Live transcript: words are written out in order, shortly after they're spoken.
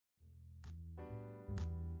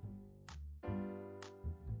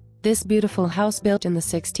This beautiful house, built in the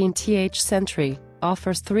 16th century,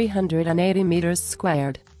 offers 380 meters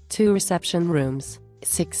squared, 2 reception rooms,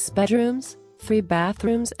 6 bedrooms, 3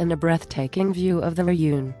 bathrooms and a breathtaking view of the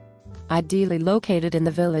Rhune. Ideally located in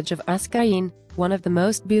the village of Ascain, one of the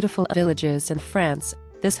most beautiful villages in France,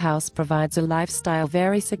 this house provides a lifestyle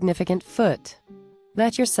very significant foot.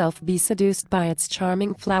 Let yourself be seduced by its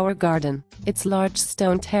charming flower garden, its large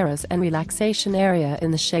stone terrace and relaxation area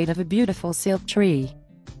in the shade of a beautiful silk tree.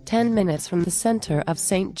 10 minutes from the center of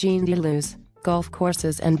Saint Jean de Luz, golf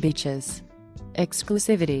courses and beaches.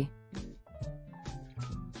 Exclusivity.